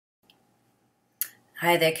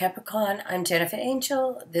Hi there, Capricorn. I'm Jennifer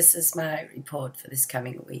Angel. This is my report for this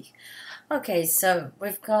coming week. Okay, so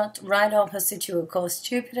we've got right opposite you, of course,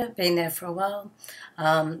 Jupiter, been there for a while,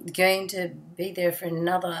 going to be there for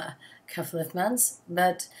another couple of months,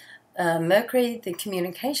 but Mercury, the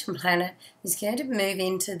communication planet, is going to move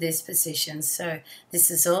into this position. So this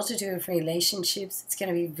is all to do with relationships. It's going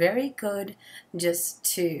to be very good just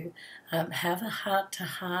to have a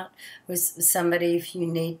heart-to-heart with somebody if you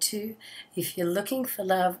need to. If you're looking for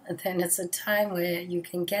love, then it's a time where you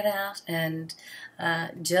can get out and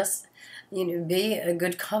just, be a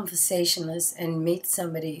good conversationalist and meet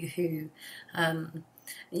somebody who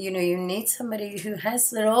you need somebody who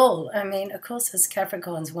has it all. I mean, of course, as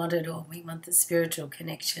Capricorns want it all. We want the spiritual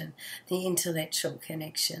connection, the intellectual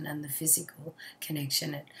connection, and the physical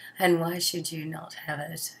connection. And why should you not have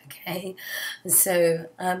it, okay? So,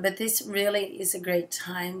 but this really is a great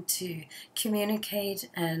time to communicate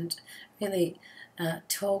and really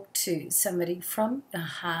talk to somebody from a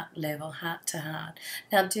heart level, heart to heart.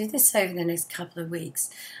 Now, do this over the next couple of weeks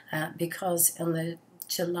because on the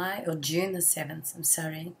June the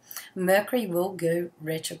 7th, Mercury will go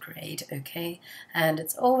retrograde, okay? And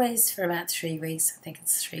it's always for about 3 weeks. I think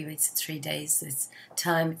it's 3 weeks and 3 days this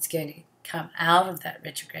time. It's going to come out of that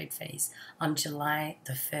retrograde phase on July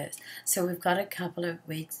the 1st. So we've got a couple of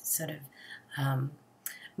weeks sort of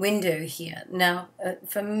window here. Now,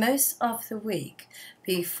 for most of the week,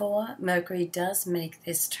 before Mercury does make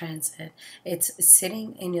this transit, it's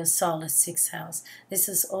sitting in your solar 6th house. This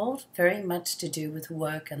is all very much to do with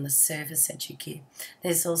work and the service that you give.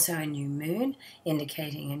 There's also a new moon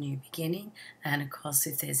indicating a new beginning, and of course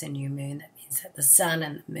if there's a new moon, that means that the sun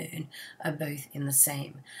and the moon are both in the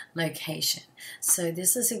same location. So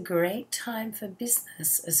this is a great time for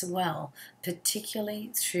business as well, particularly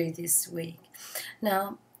through this week.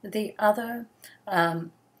 Now, the other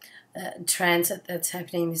transit that's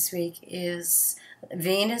happening this week is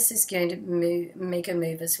Venus is going to make a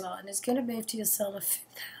move as well, and it's going to move to your solar 5th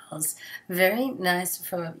house. Very nice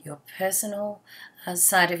for your personal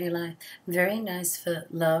side of your life, very nice for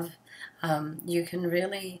love. You can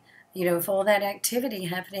really, with all that activity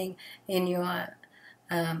happening in your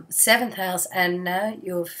 7th house and now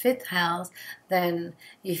your 5th house, then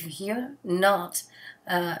if you're not,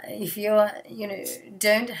 if you're,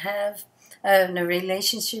 don't have a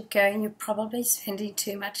relationship going, you're probably spending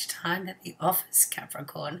too much time at the office,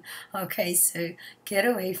 Capricorn. Okay, so get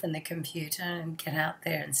away from the computer and get out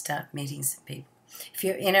there and start meeting some people. If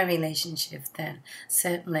you're in a relationship, then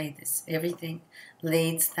certainly everything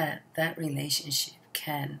leads that relationship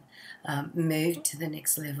can move to the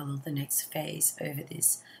next level or the next phase over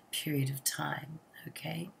this period of time,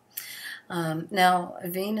 okay? Now,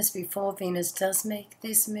 Venus, before Venus does make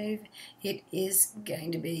this move, it is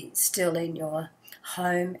going to be still in your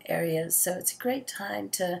home area, so it's a great time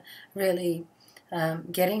to really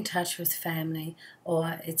get in touch with family,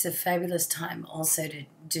 or it's a fabulous time also to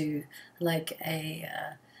do like a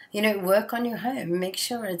work on your home. Make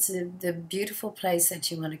sure it's the beautiful place that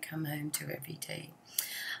you want to come home to every day.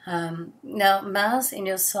 Now, Mars in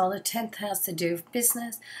your solar 10th house to do with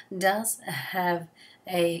business does have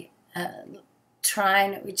a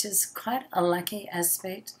trine, which is quite a lucky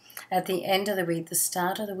aspect at the end of the week, the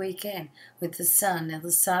start of the weekend, with the sun. Now,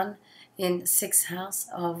 the sun in 6th house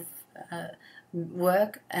of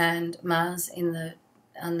work and Mars on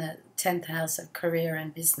the 10th house of career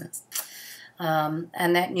and business.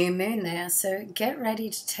 And that new moon there, so get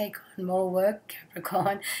ready to take on more work,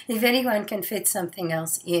 Capricorn. If anyone can fit something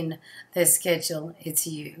else in their schedule, it's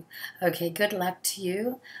you. Okay, good luck to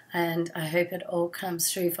you, and I hope it all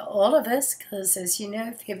comes through for all of us, because as you know,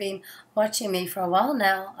 if you've been watching me for a while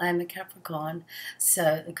now, I'm a Capricorn,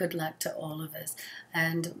 so good luck to all of us,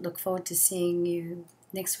 and look forward to seeing you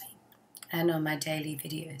next week and on my daily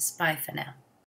videos. Bye for now.